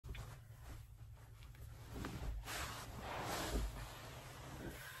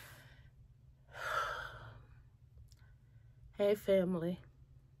Hey family,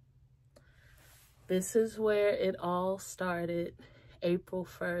 this is where it all started, April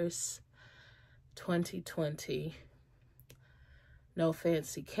 1st, 2020. No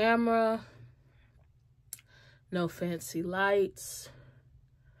fancy camera, no fancy lights.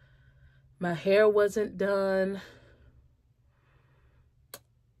 My hair wasn't done.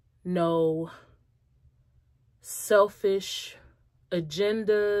 No selfish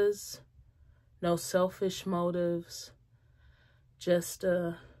agendas, no selfish motives. Just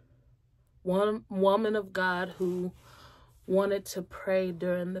a woman of God who wanted to pray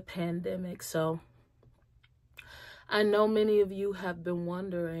during the pandemic. So I know many of you have been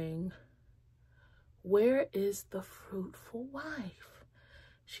wondering, where is the fruitful wife?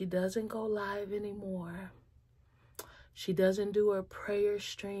 She doesn't go live anymore. She doesn't do her prayer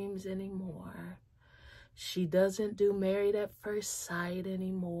streams anymore. She doesn't do Married at First Sight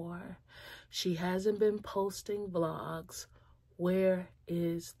anymore. She hasn't been posting vlogs. Where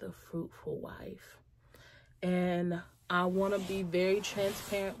is the fruitful wife? And I want to be very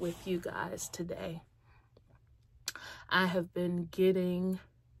transparent with you guys today. I have been getting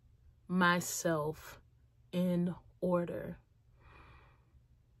myself in order.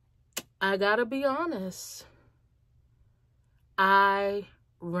 I gotta be honest. I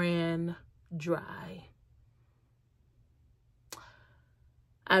ran dry.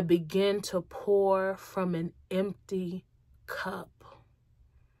 I began to pour from an empty cup.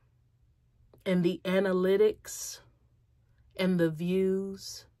 And the analytics and the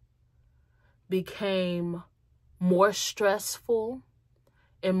views became more stressful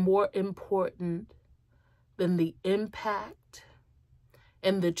and more important than the impact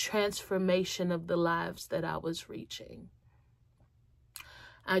and the transformation of the lives that I was reaching.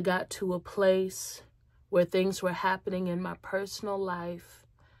 I got to a place where things were happening in my personal life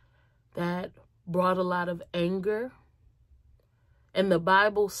that brought a lot of anger. And the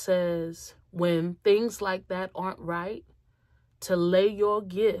Bible says when things like that aren't right, to lay your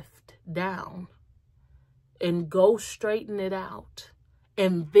gift down and go straighten it out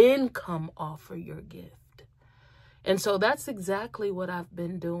and then come offer your gift. And so that's exactly what I've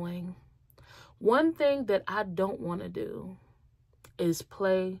been doing. One thing that I don't want to do is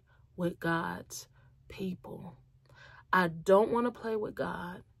play with God's people. I don't want to play with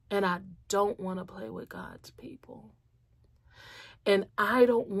God, and I don't want to play with God's people. And I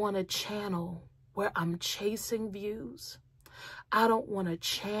don't want to channel where I'm chasing views. I don't want to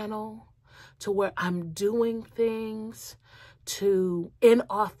channel to where I'm doing things to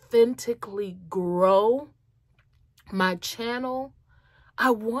inauthentically grow my channel. I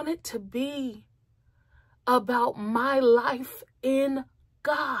want it to be about my life in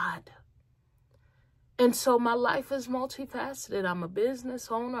God. And so my life is multifaceted. I'm a business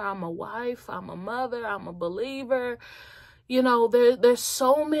owner. I'm a wife. I'm a mother. I'm a believer. You know, there's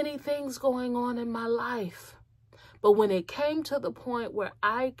so many things going on in my life. But when it came to the point where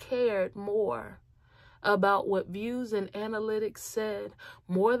I cared more about what views and analytics said,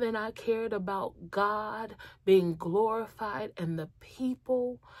 more than I cared about God being glorified and the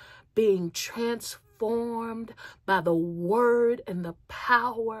people being transformed by the word and the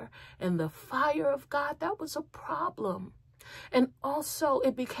power and the fire of God, that was a problem. And also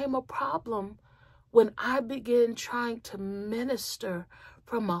it became a problem when I began trying to minister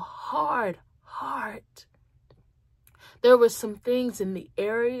from a hard heart. There were some things in the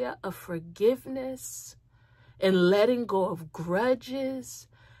area of forgiveness and letting go of grudges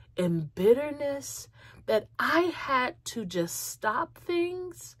and bitterness that I had to just stop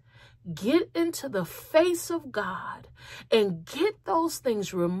things, get into the face of God, and get those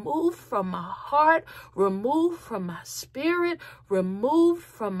things removed from my heart, removed from my spirit, removed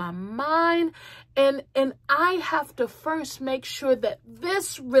from my mind. And I have to first make sure that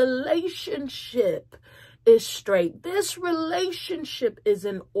this relationship is straight. This relationship is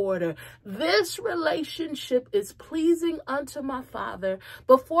in order. This relationship is pleasing unto my Father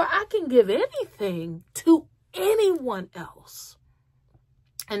before I can give anything to anyone else.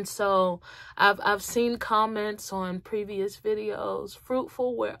 And so I've seen comments on previous videos,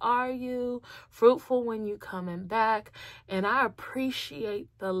 fruitful, where are you? Fruitful, when you coming back? And I appreciate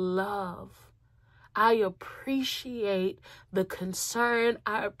the love. I appreciate the concern.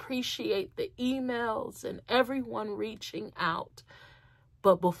 I appreciate the emails and everyone reaching out.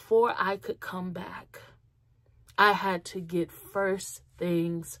 But before I could come back, I had to get first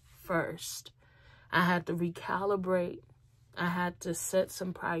things first. I had to recalibrate. I had to set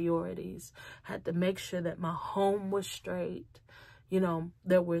some priorities. I had to make sure that my home was straight. You know,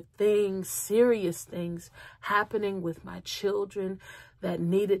 there were things, serious things happening with my children that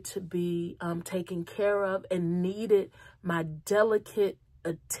needed to be taken care of and needed my delicate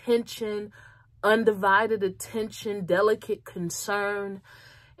attention, undivided attention, delicate concern.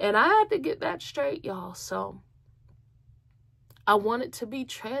 And I had to get that straight, y'all. So I wanted to be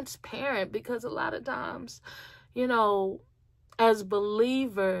transparent because a lot of times, you know, as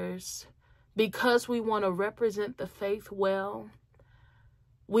believers, because we want to represent the faith well,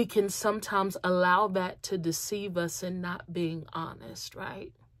 we can sometimes allow that to deceive us in not being honest,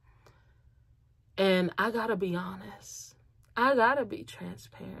 right? And I got to be honest. I got to be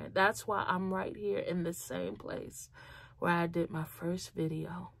transparent. That's why I'm right here in the same place where I did my first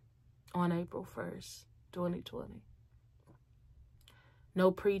video on April 1st, 2020.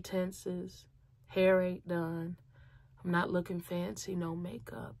 No pretenses. Hair ain't done. I'm not looking fancy, no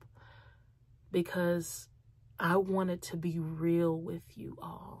makeup. Because I wanted to be real with you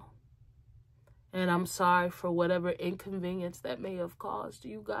all. And I'm sorry for whatever inconvenience that may have caused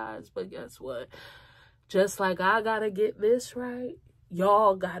you guys. But guess what? Just like I got to get this right,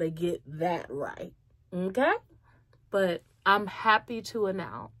 y'all got to get that right. Okay? But I'm happy to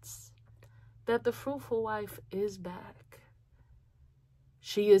announce that the Fruitful Wife is back.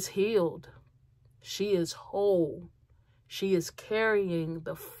 She is healed. She is whole. She is carrying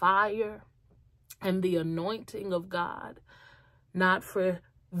the fire and the anointing of God, not for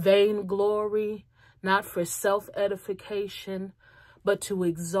vainglory, not for self-edification, but to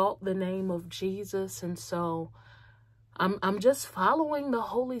exalt the name of Jesus. And so I'm just following the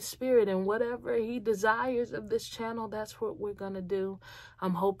Holy Spirit, and whatever he desires of this channel, that's what we're going to do.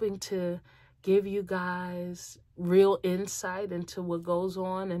 I'm hoping to give you guys real insight into what goes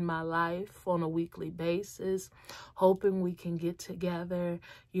on in my life on a weekly basis. Hoping we can get together,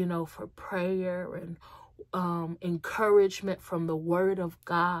 you know, for prayer and encouragement from the Word of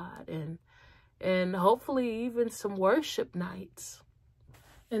God, and hopefully even some worship nights.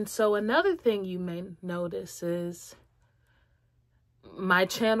 And so another thing you may notice is my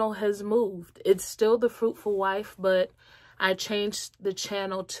channel has moved. It's still the Fruitful Wife, but I changed the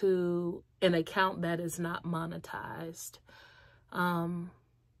channel to an account that is not monetized. And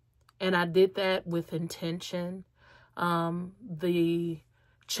I did that with intention. The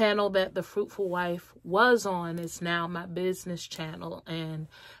channel that the Fruitful Wife was on is now my business channel, and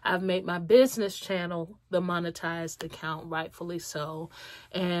I've made my business channel the monetized account, rightfully so,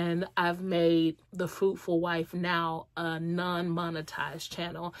 and I've made the Fruitful Wife now a non-monetized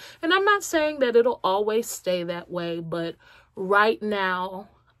channel. And I'm not saying that it'll always stay that way, but right now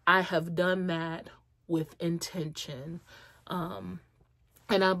I have done that with intention, and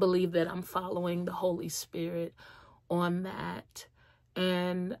I believe that I'm following the Holy Spirit on that.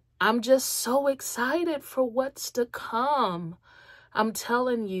 And I'm just so excited for what's to come. I'm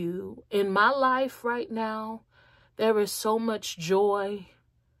telling you, in my life right now, there is so much joy,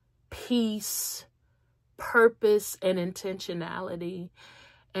 peace, purpose, and intentionality.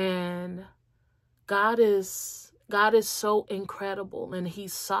 And God is so incredible, and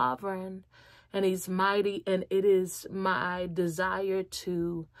he's sovereign, and he's mighty. And it is my desire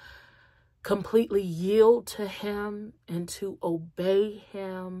to completely yield to him and to obey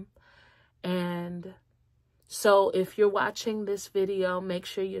him. And so if you're watching this video, make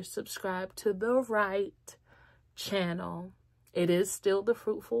sure you're subscribed to the right channel. It is still the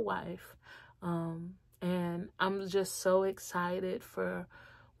Fruitful Wife. And I'm just so excited for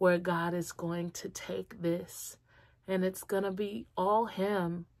where God is going to take this. And it's going to be all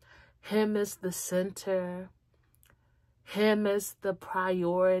him. Him is the center. Him is the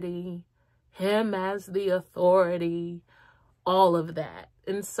priority. Him as the authority, all of that.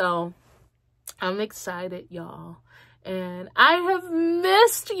 And so I'm excited, y'all. And I have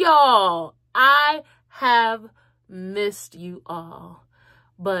missed y'all. I have missed you all.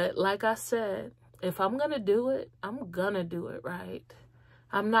 But like I said, if I'm going to do it, I'm going to do it right.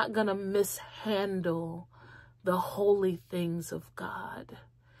 I'm not going to mishandle the holy things of God.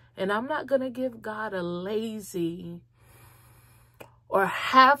 And I'm not going to give God a lazy or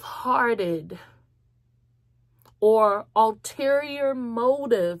half-hearted or ulterior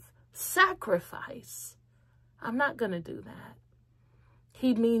motive sacrifice. I'm not going to do that.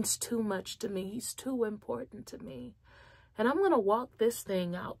 He means too much to me. He's too important to me. And I'm going to walk this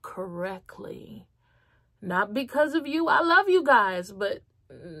thing out correctly. Not because of you. I love you guys, but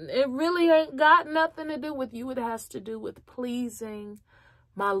it really ain't got nothing to do with you. It has to do with pleasing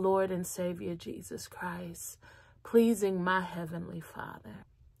my Lord and Savior Jesus Christ. Pleasing my Heavenly Father.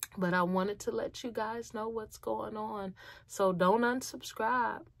 But I wanted to let you guys know what's going on. So don't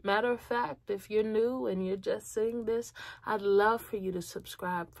unsubscribe. Matter of fact, if you're new and you're just seeing this, I'd love for you to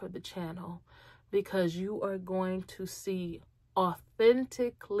subscribe for the channel, because you are going to see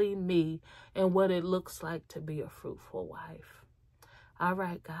authentically me and what it looks like to be a fruitful wife. All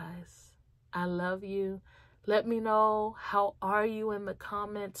right, guys. I love you. Let me know, how are you in the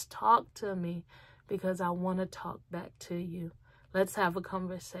comments? Talk to me, because I want to talk back to you. Let's have a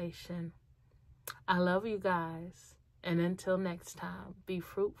conversation. I love you guys. And until next time, be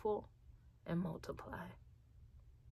fruitful and multiply.